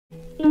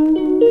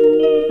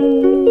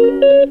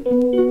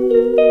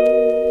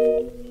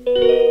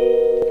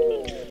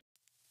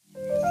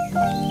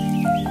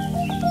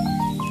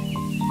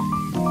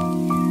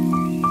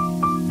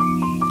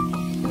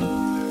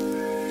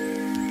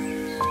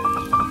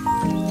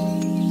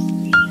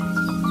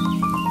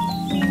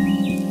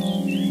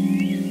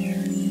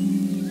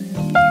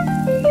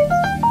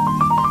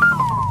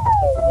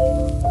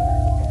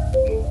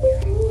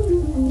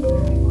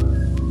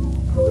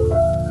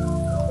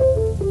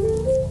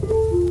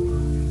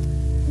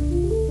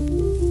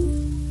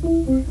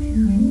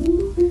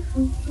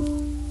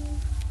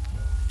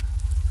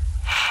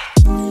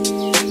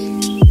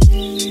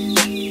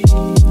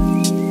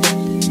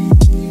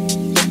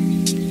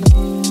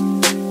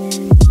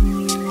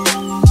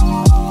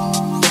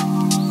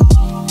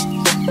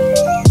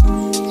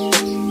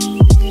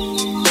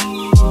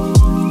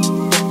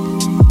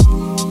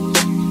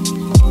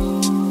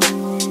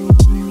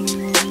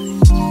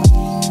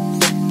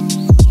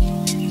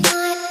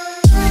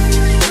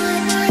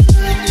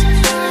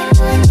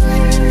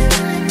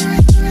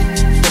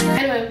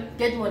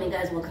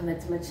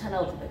To my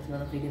channel, welcome back to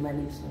another video. My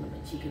name is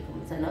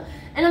kwaMai,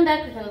 and I'm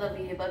back with another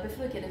video. But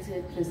before we get into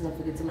it, please don't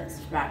forget to like,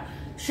 subscribe,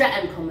 share,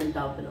 and comment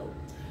down below.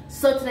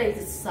 So today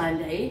is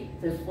Sunday,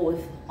 the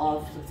 4th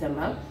of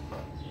September.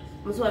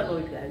 I'm so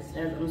annoyed, guys.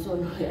 I'm so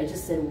annoyed. I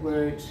just said a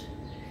word,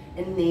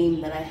 a name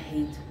that I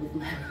hate with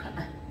my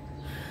mouth.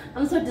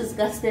 I'm so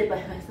disgusted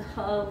by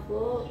myself.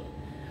 Oh.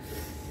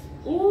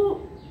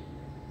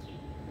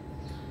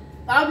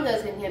 I hope you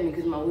guys can hear me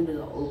because my windows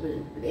are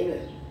open. But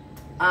anyway.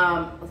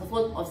 It's the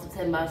 4th of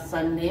September,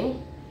 Sunday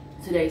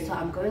today, so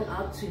I'm going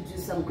out to do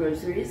some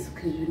groceries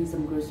because we need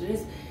some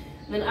groceries.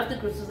 And then after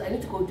groceries, I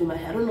need to go do my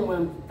hair. I don't know what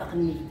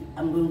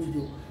I'm going to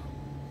do.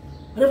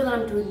 Whatever that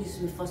I'm doing needs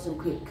to be fast and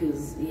quick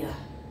because yeah,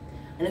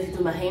 I need to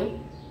do my hair.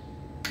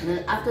 And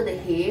then after the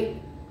hair,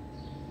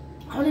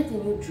 I wanted a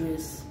new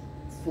dress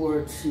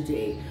for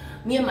today.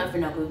 Me and my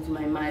friend are going to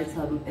Mai.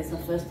 It's her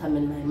first time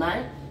in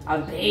Mai.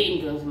 I've been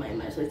going to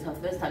Mai, so it's her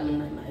first time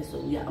in Mai.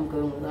 So yeah, I'm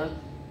going with her.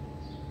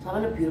 So I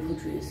want a beautiful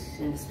dress,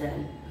 you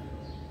understand?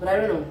 But I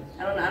don't know.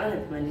 I don't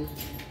have money.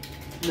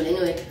 But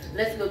anyway,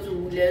 let's go to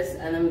Woolers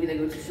and I'm gonna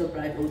go to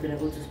ShopRite or we're gonna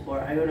go to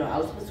Spar. I don't know. I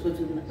was supposed to go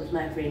to with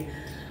my friend.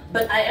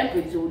 But I am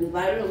going to Woolers,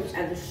 but I don't know which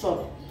other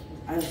shop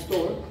and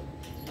store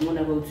I'm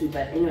gonna go to.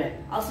 But anyway,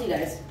 I'll see you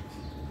guys.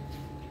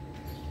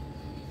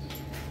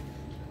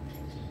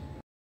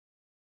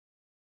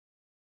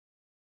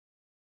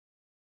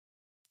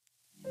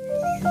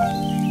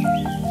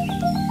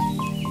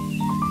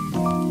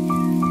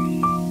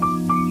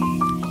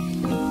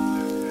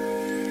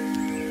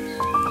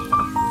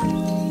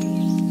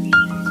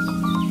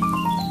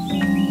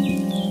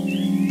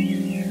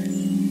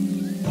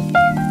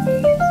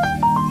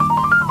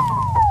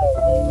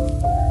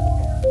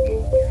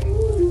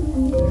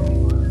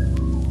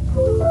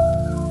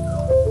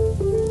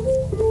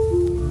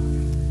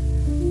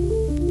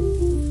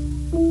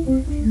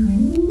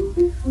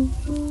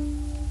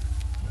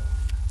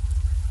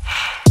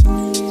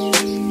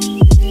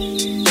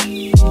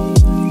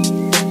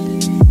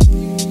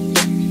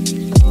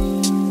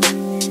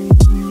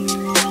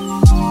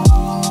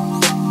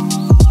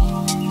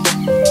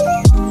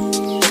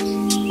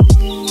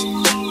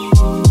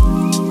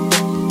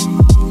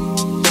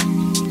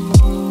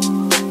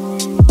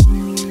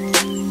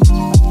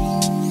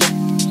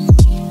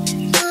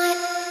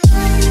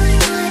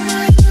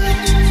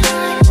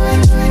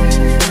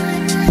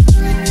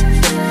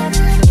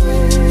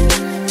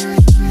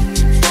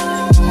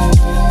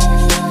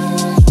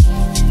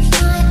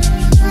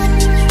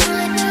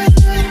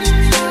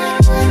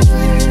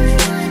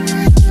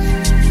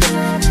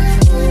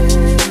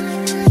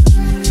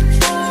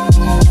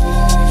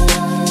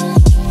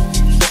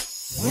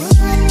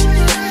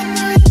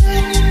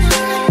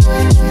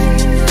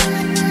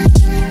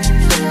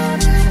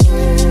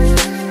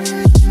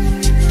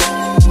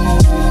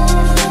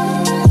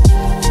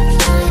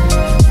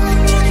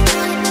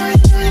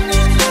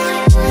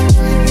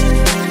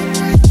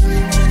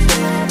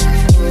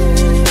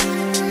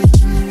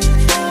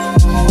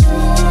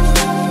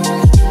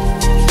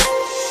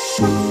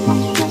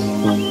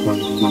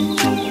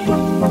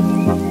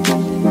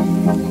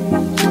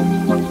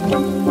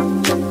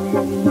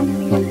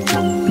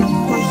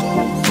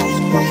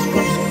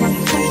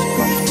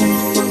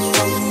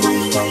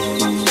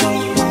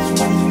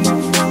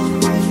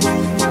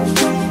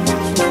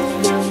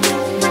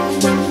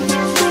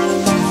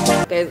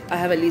 I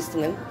have a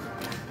listing,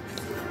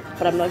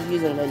 but I'm not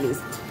using the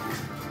list.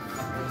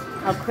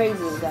 How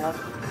crazy is that?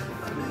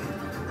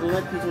 I'm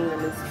not using the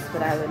list,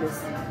 but I have a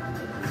list.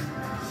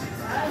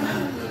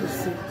 Let's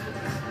see.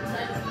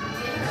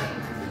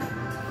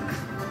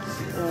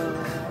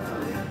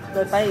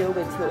 They buy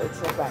yogurt too at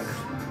ShopRite.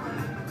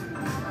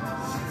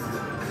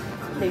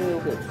 Plain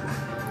yogurt,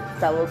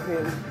 sour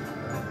cream,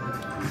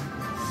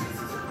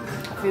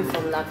 free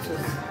from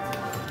lactose.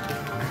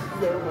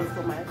 The yogurt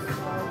for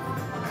myself.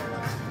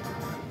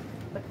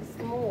 But it's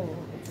small.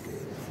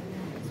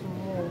 It's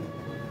small.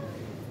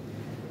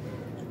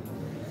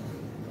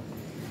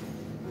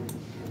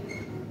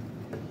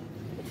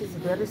 It is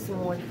very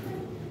small.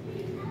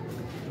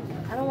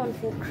 I don't want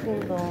full cream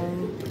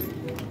though.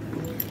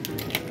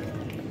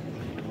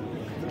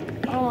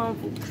 I don't want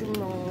full cream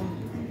though.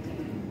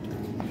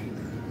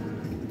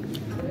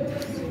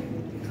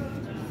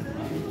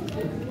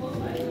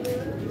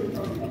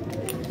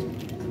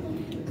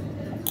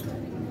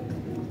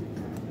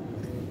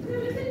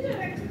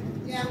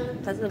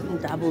 That's even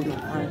double the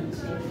one.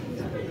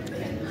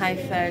 High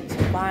fat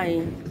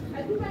buy.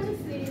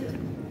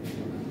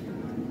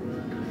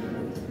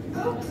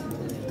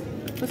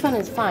 This one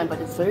is fine,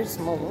 but it's very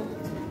small.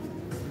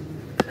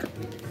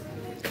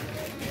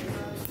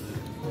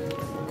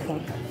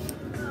 Okay.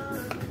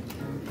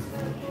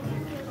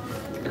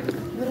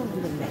 We don't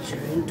want the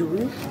measuring, do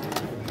we?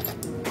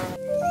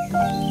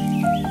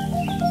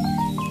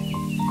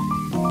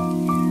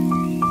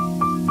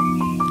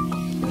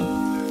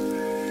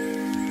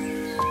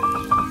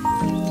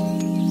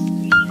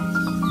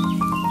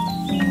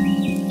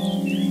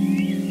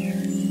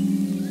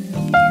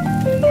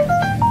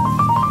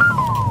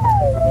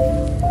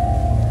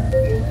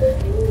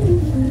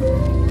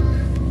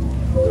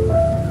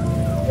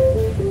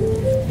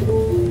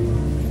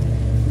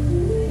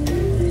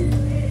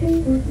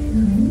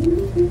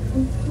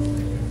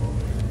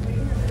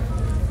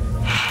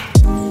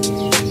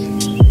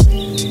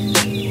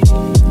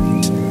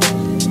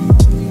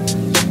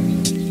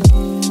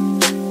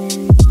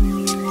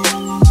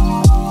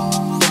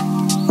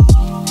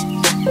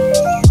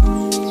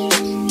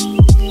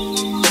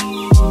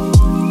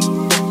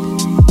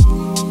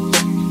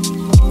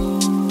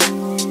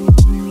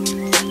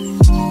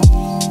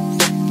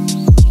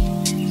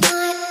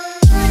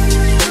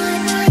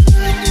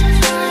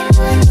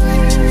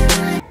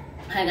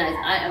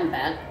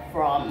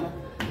 From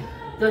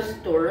the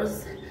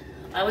stores.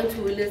 I went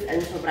to Willis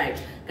and ShopRite.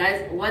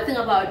 Guys, one thing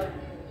about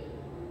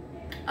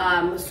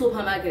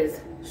supermarkets,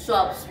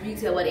 shops,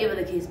 retail, whatever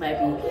the case might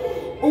be,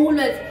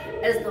 always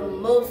is the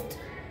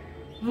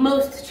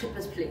most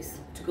cheapest place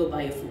to go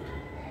buy your food.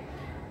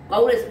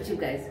 Always is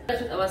cheap, guys.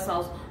 Let's check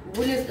ourselves.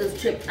 Willis is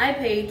cheap. I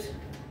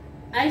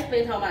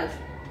spent how much?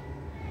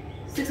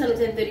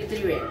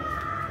 633 rand.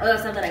 Other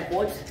stuff that I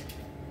bought.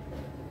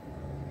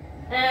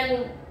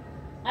 And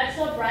at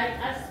ShopRite,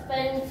 I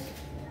spent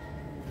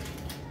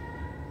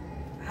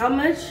how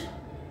much?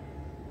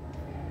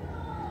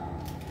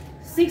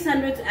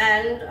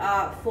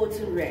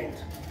 614 rand.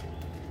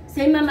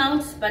 Same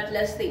amount, but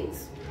less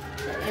things.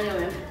 So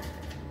anyway,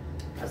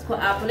 let's go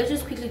up. Let's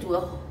just quickly do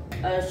a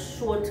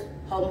short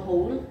home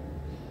haul.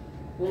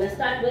 We're gonna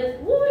start with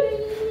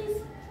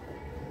Woolies.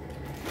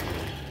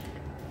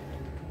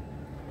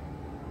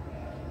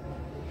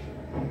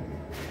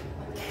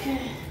 Okay.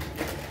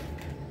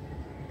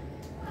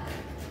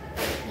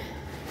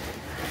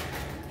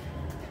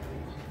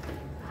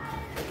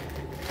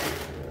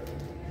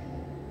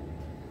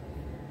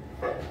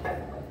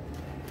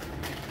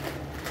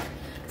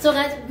 So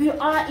guys, we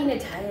are in a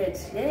diet.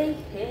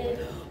 Hey.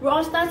 We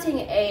are starting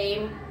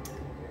a,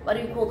 what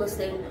do you call this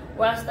thing?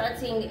 We are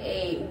starting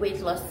a weight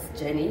loss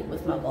journey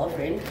with my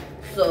girlfriend.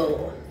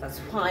 So that's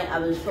why I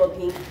was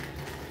shopping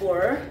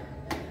for.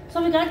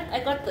 So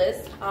I got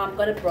this.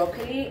 Got a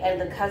broccoli and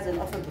the cousin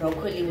of a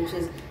broccoli, which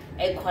is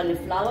a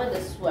cauliflower.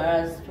 This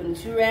was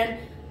 22 rand.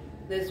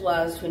 This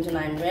was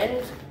 29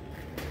 rand.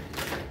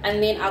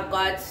 And then I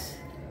got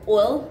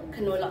oil,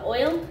 canola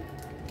oil.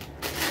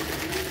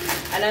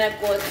 And then I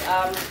got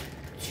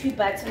 2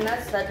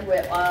 butternuts that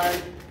were on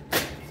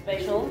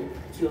special,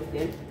 2 of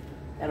them.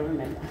 I don't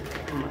remember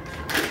how much.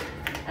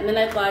 And then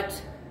I got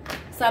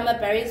summer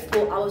berries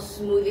for our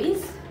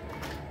smoothies.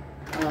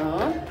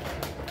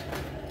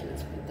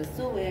 Let's put this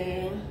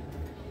away.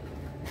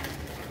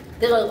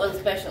 They were on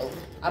special.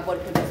 I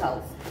bought paper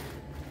towels.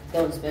 They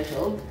were on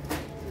special.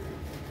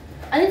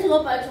 I need to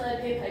go back to the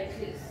paper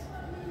clips.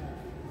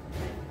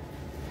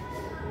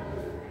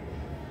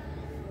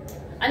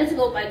 I need to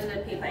go buy to the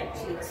paper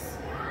clicks.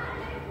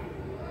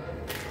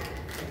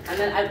 And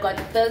then I got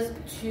this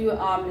 2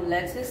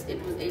 lettuce.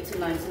 It was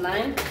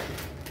 18.99.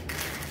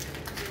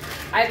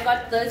 I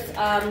got this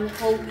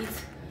whole wheat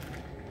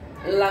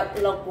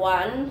log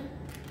one.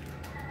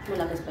 More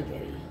like a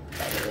spaghetti,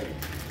 by the way.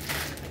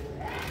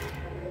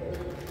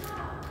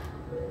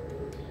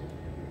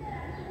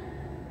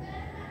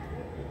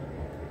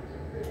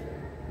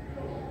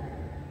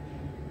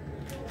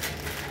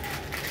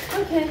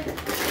 Okay.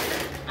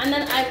 And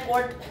then I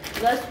bought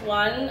this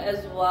one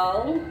as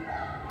well.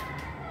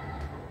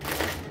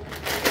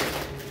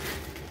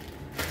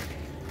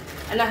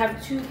 And I have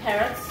 2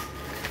 carrots,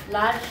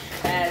 large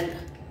and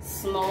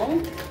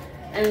small.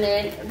 And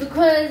then,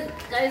 because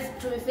guys,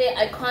 to be fair,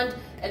 I can't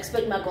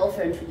expect my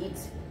girlfriend to eat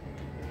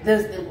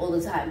this thing all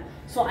the time.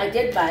 So I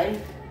did buy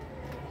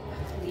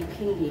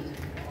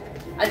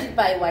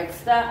White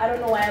Star. I don't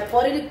know why I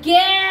bought it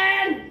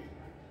again.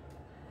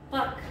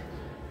 Fuck.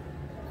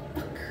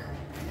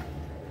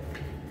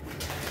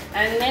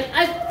 And then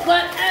I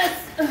got us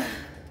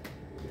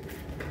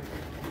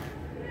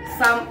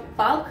some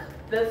bulk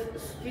beef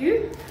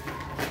stew.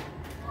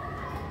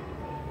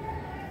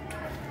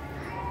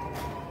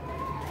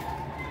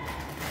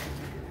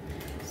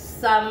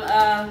 some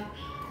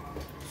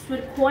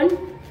sweet corn,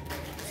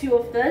 2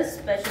 of this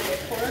special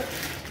corn,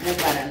 more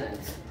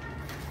bananas.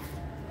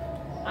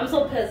 I'm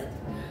so pissed.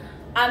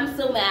 I'm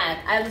so mad.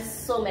 I'm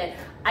so mad.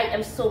 I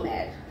am so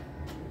mad.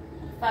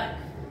 Fuck.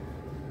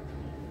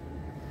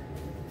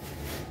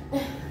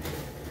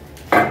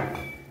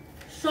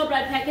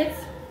 Shortbread packets,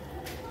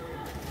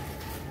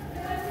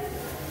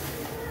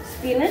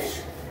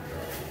 spinach,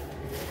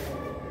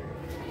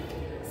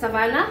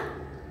 savannah,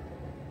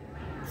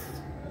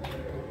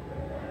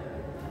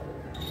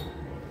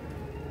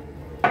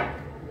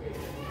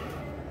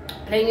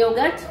 plain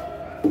yogurt,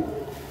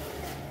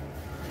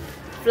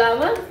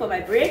 flour for my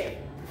bread,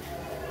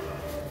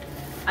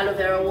 aloe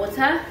vera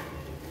water,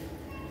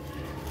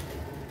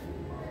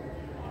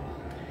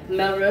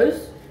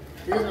 Melrose.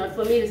 This is not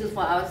for me, this is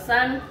for our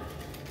son.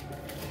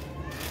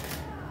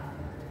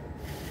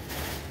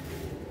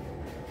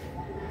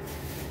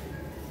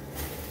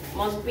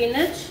 More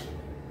spinach,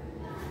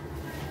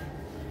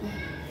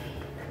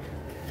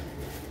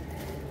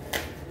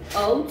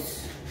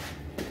 oats,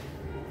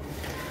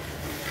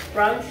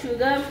 brown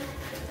sugar.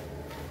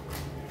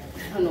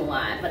 I don't know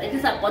why, but at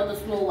least I bought the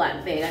small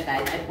one. There,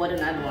 guys, I bought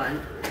another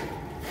one.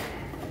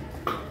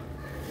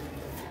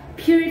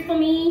 Puree for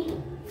me.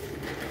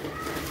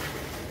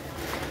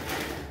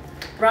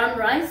 Brown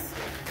rice.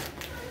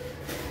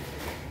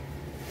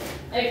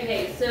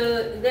 Okay, so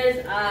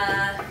there's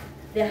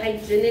the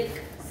hygienic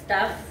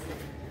stuff.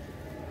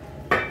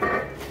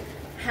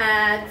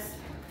 Hats,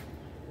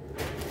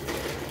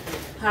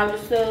 powder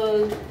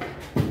soap,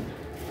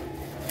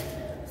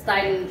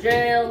 styling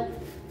gel,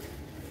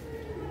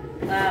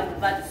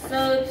 bath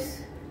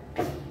soaps,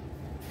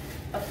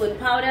 a foot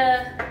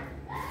powder,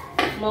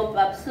 more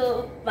bath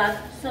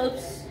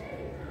soaps,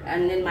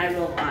 and then my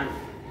roll on.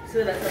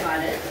 So that's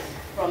about it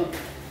from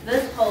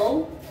this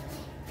hole.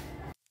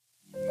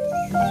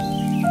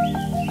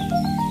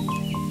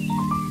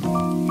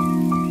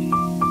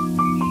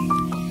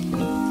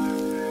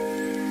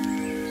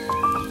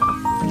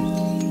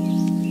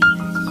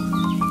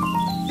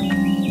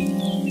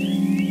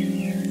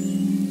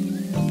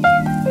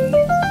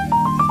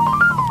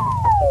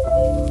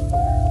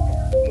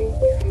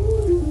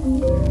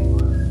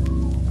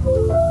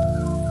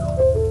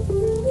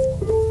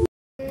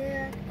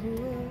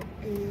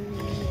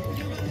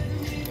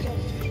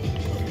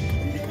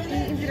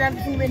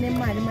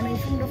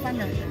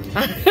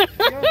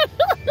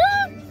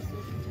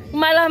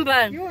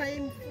 Malamban.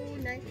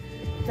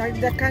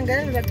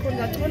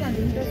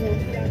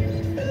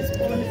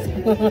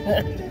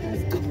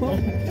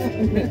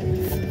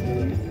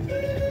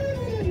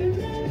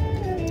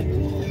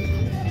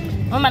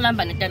 Mama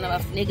lamba nitana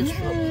bafuneki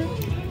stroke.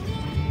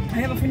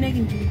 Hayi bafuneki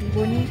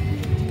ngiboni.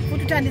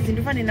 Futhi uthanda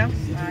izinto ufane nawe.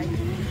 Hayi.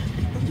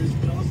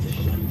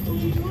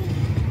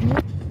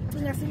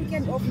 Thina si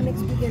weekend off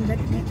next weekend that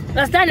week.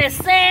 Asitane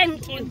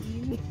senti.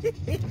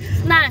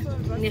 Na,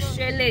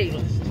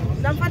 nishele.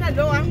 Zamfana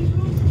lo wami.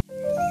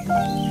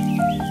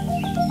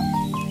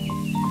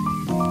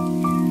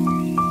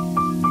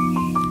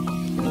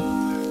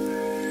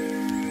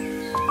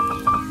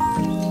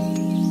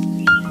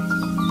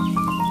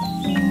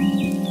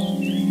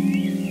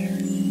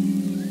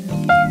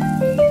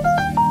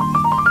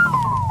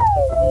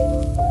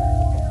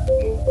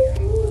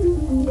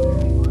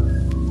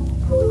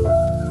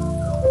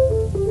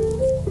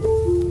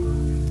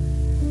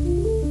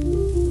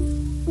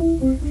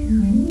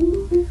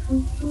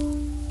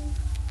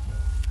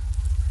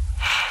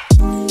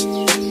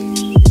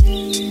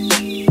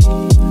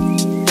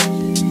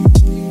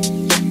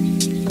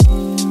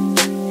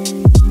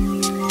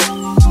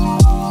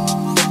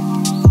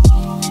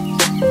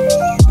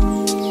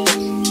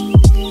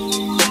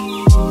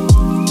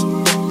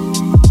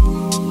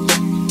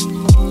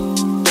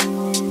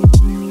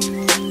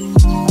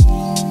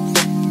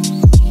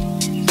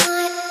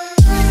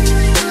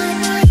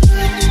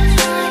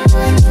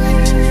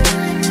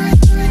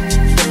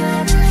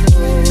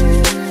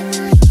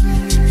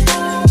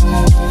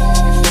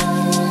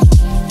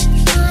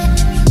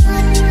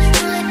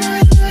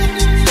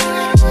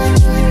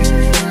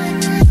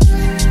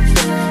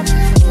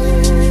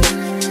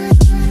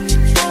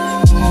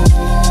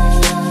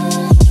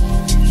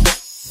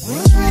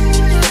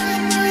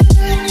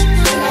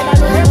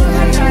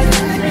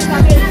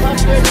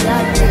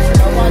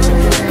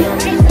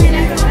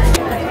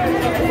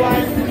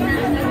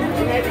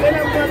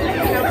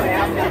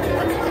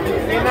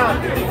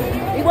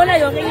 Ibona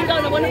yonke into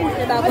nabona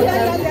ubuhle bakho.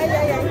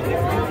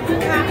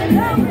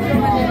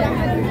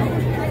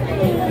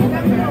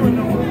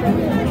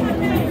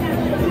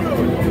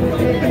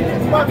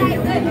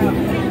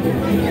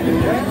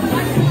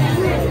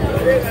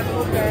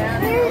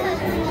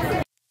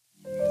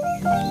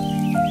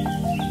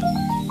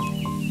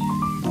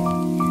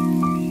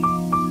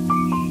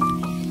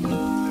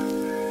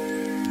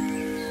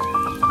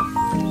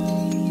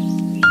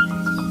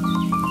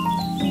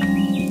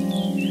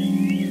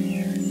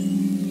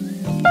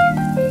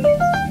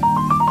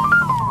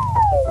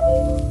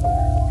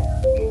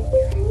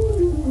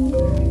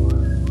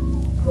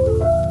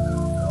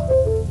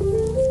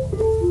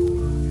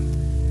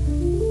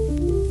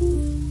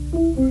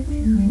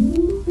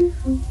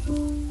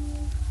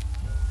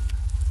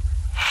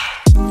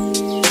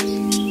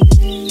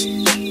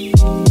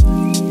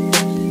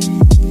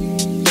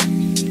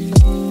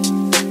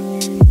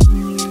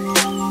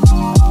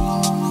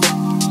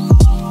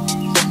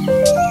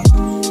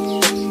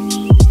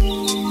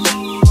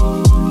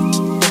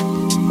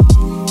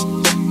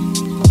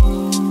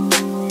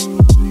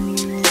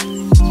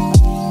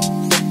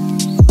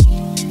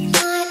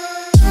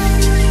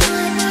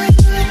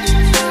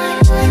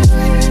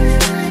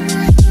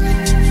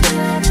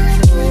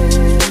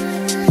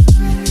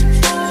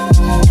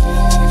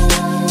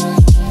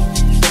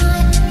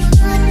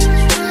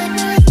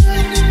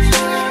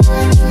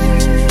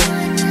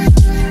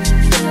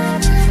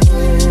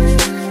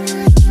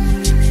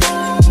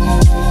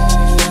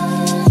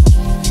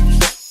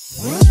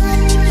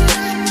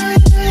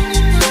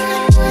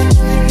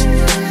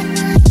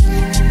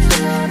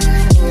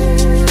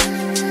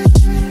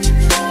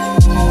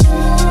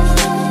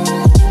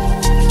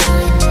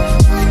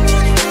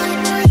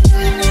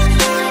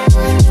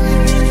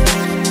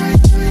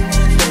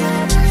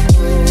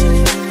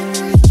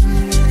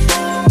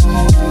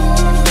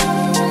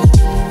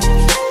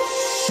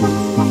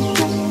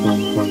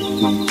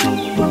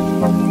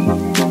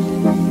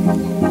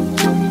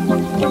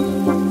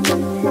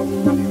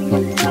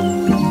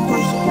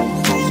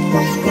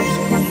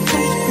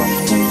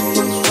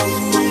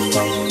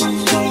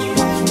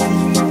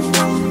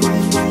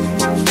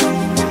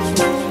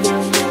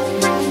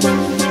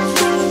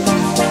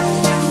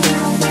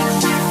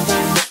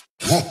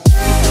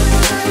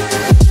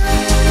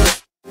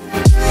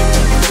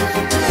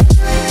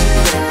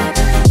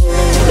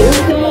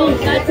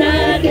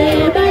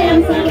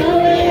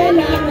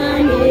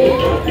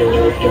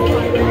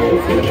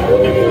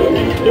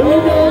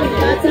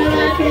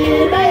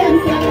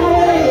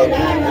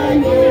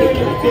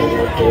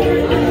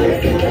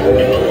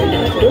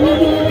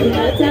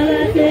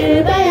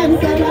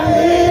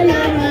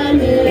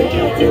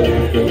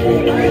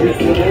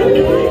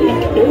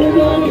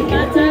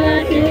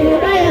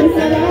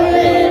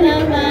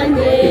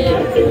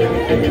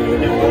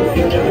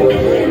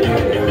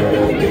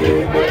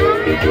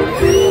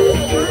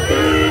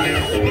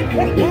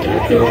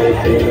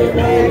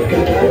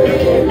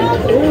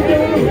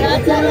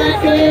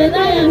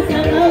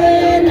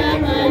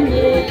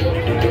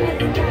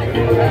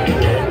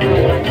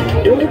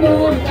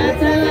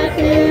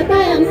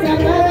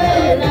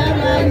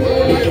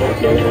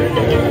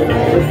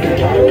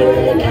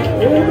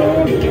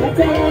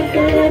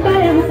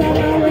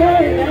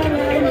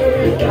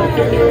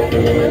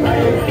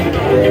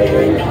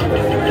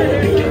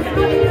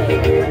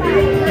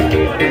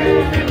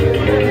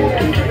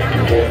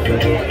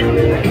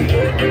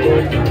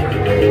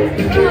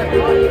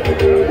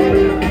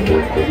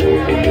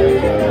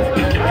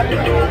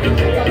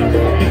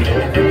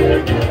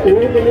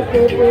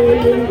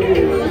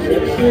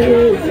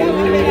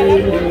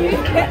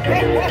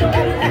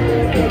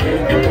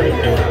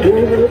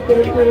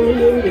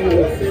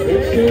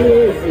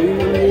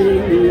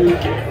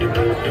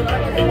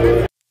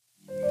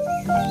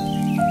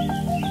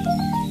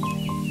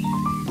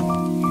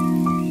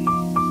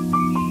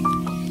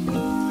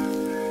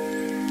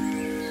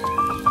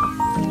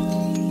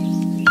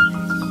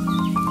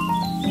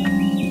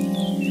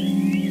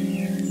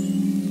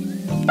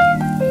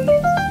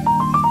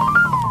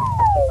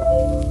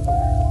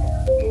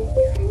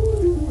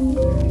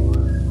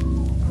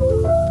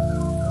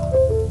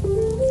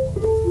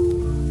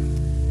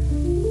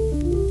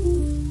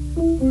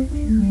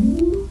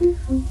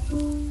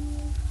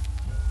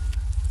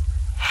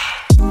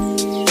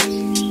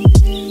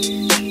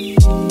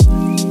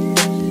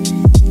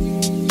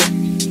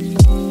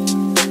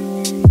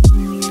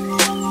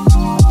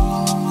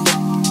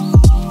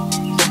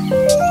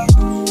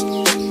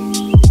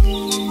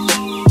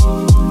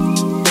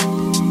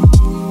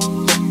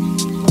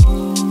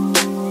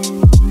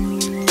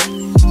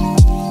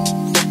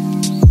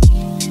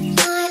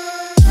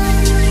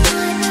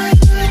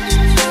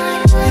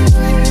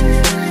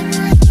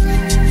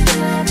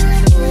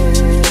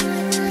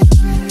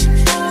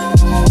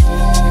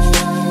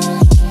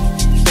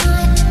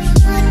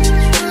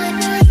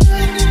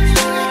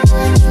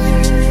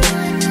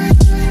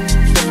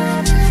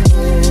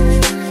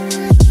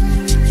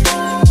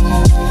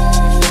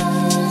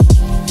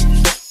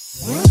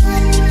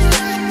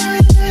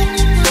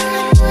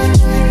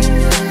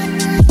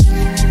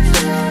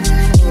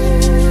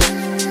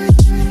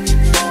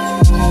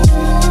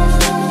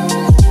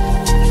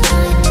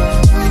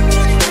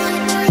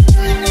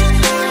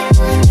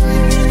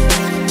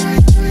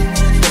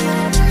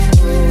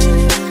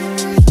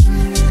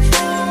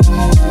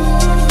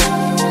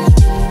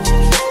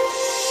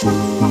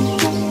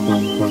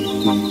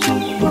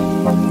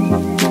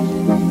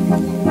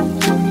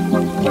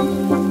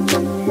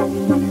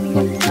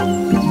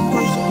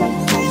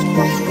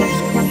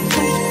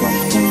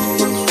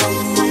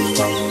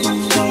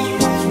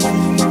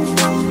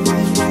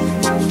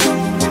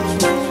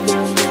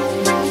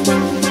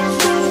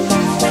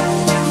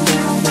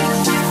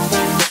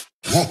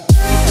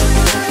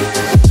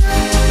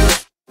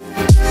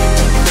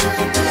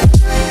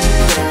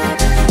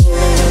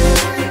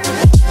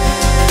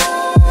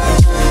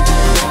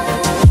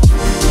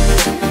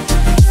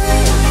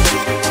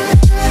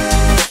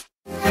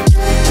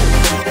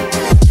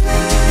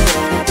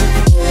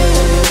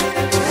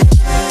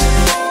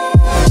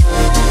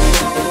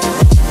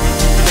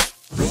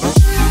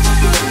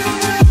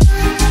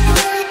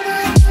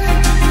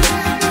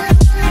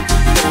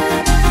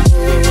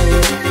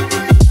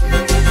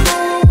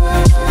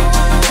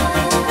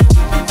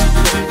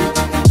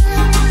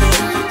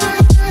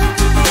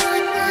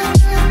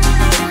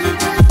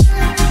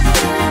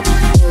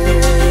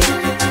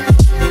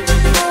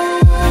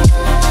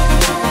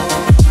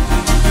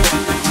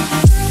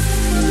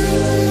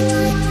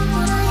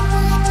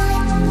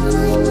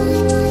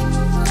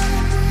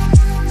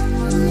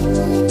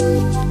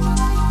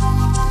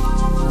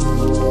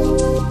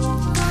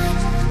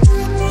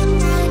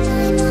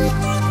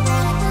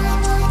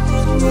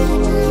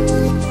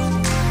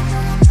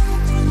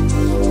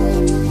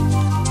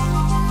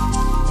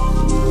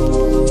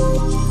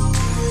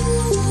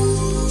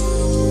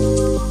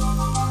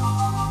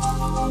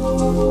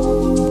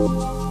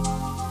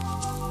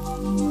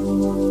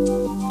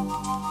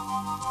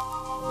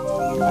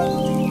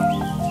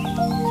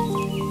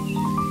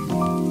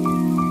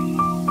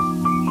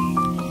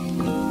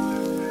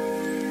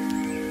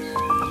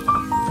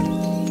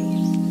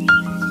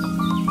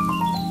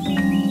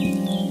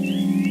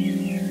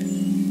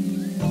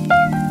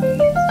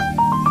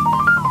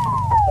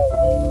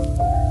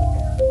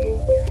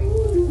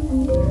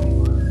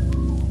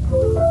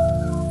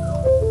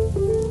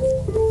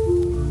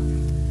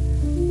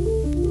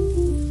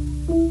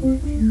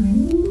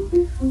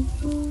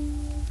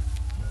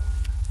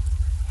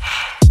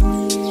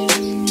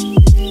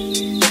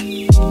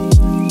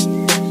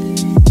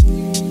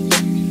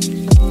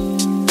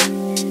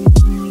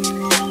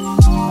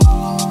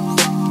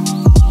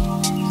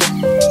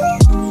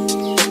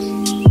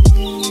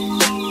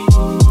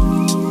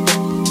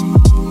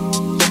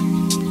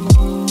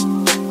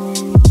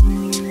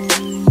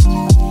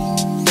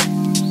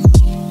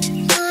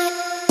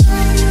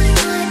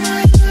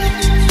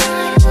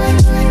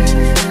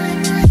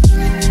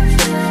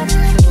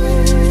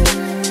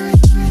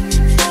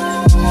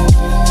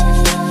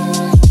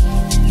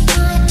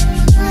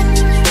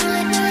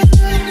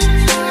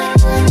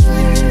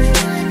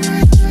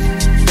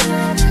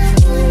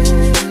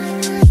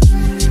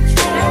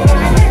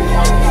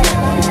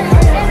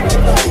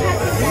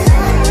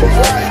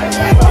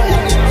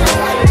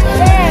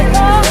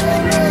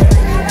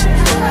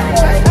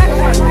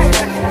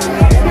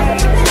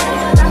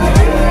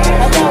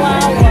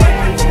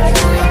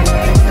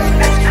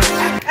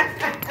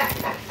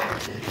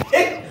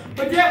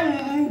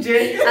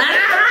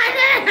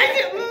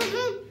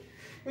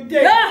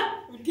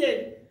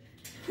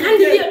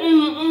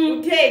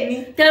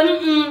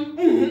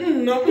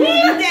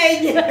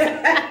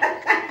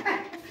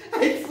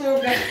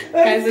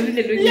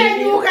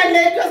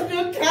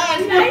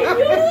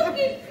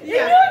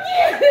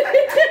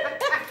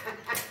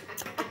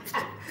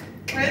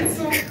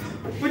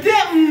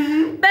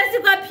 Basi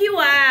kwa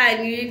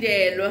piwani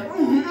ndelo.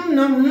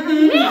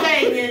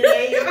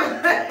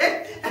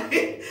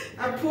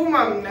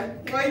 Aphuma mna.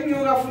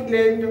 Wayinyuka futhi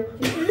lento.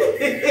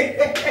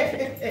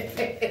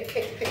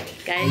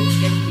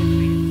 Guys,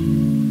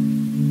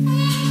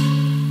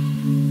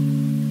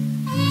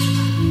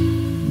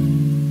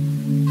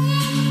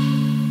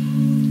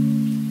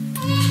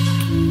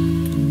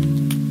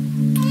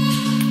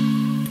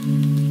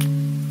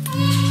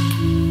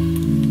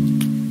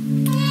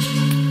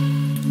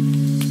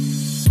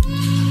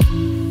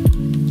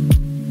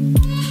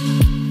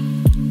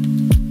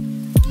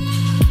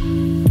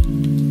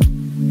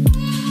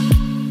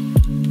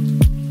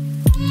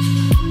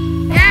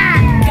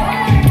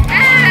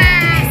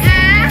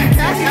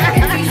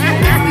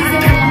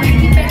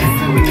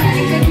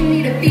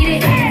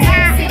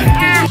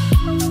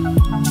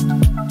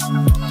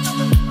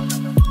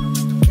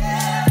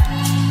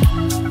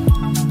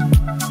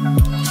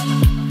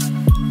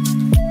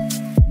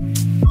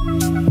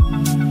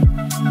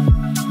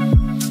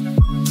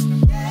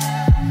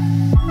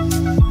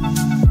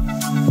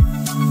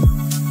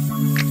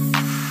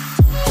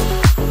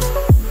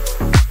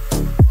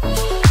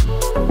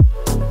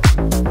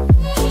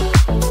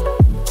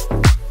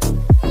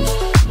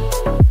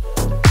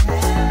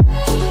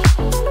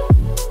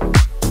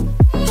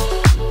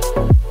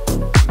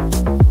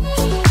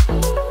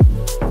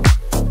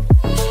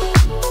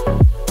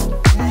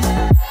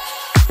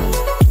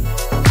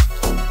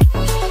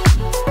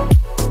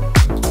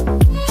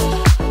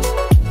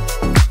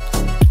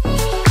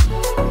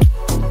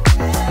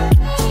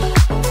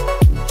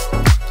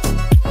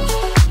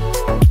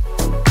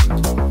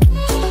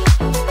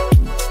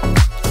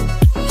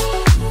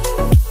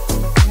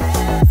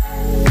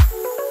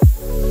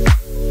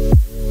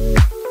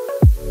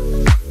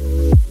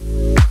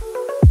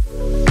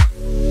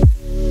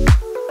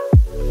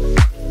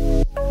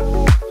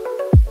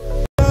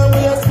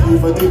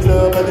 for the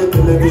club and the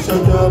television,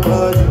 your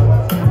body.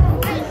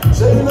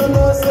 She don't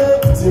know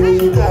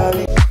safety.